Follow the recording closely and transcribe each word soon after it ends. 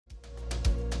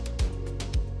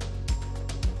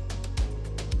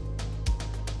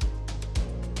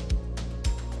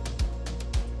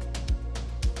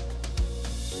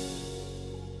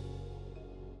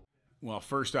Well,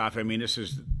 first off, I mean, this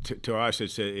is to us,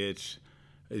 it's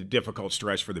a difficult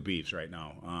stretch for the Beavs right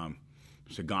now.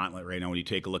 It's a gauntlet right now when you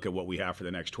take a look at what we have for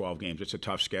the next 12 games. It's a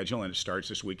tough schedule, and it starts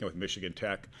this weekend with Michigan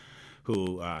Tech,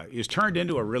 who is turned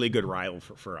into a really good rival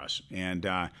for us. And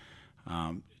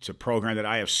it's a program that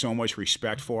I have so much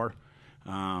respect for,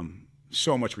 And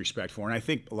I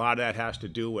think a lot of that has to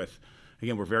do with,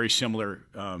 again, we're very similar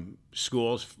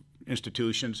schools,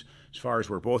 institutions, as far as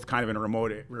we're both kind of in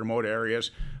remote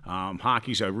areas.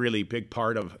 Hockey's a really big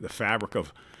part of the fabric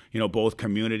of both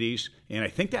communities, and I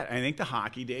think the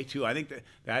hockey day too. I think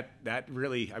that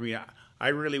really. I mean, I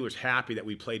really was happy that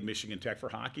we played Michigan Tech for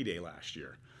Hockey Day last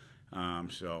year.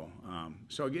 So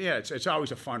yeah, it's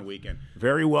always a fun weekend.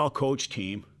 Very well coached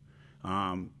team.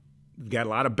 Got a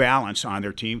lot of balance on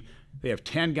their team. They have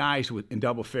 10 guys in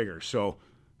double figures. So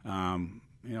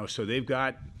so they've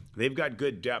got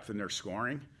good depth in their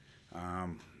scoring.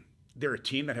 They're a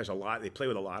team that has a lot. They play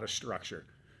with a lot of structure.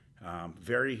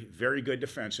 Very, very good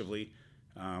defensively.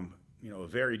 A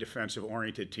very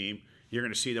defensive-oriented team. You're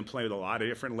going to see them play with a lot of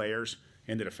different layers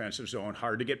in the defensive zone.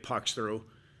 Hard to get pucks through.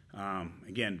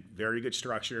 Again, very good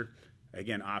structure.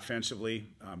 Again, offensively,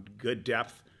 good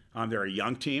depth. They're a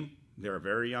young team. They're a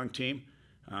very young team,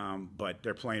 but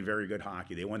they're playing very good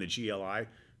hockey. They won the GLI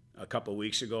a couple of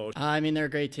weeks ago. They're a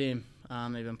great team.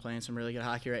 They've been playing some really good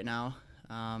hockey right now.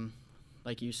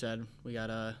 Like you said, we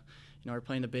got we're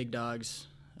playing the big dogs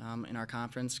in our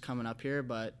conference coming up here,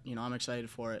 but I'm excited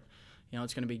for it.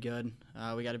 It's going to be good.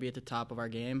 We got to be at the top of our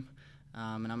game,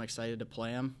 and I'm excited to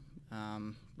play them.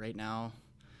 Right now,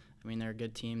 they're a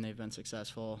good team. They've been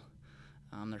successful.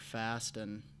 They're fast,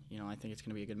 and I think it's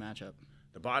going to be a good matchup.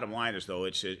 The bottom line is, though,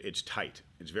 it's tight.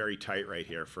 It's very tight right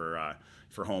here for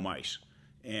home ice.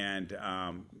 And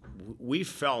we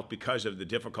felt, because of the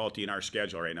difficulty in our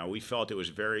schedule right now, we felt it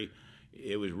was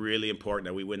really important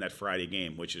that we win that Friday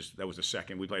game, that was the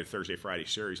second. We played a Thursday-Friday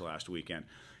series last weekend,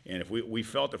 and if we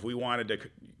felt if we wanted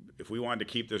to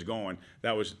keep this going,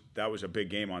 that was a big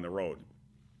game on the road,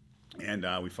 and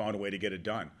we found a way to get it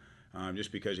done.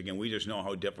 Just because, again, we just know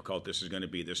how difficult this is going to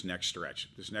be. This next stretch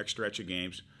of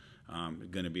games, is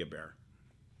going to be a bear.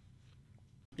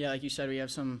 Yeah, like you said, we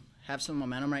have some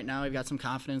momentum right now. We've got some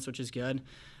confidence, which is good,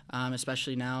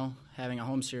 especially now having a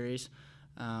home series,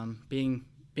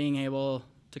 being able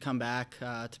to come back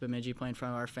to Bemidji, play in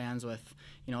front of our fans with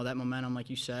that momentum, like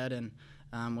you said, and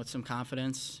with some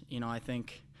confidence. I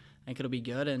think it'll be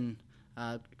good, and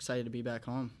excited to be back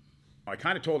home. I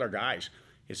kind of told our guys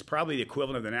it's probably the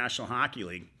equivalent of the National Hockey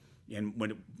League, and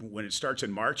when it starts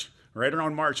in March, right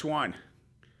around March 1.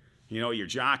 You're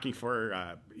jockeying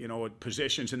for,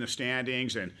 positions in the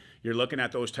standings, and you're looking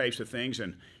at those types of things.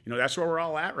 And, that's where we're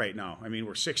all at right now.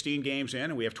 We're 16 games in,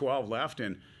 and we have 12 left.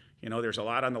 And, there's a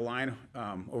lot on the line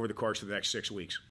over the course of the next 6 weeks.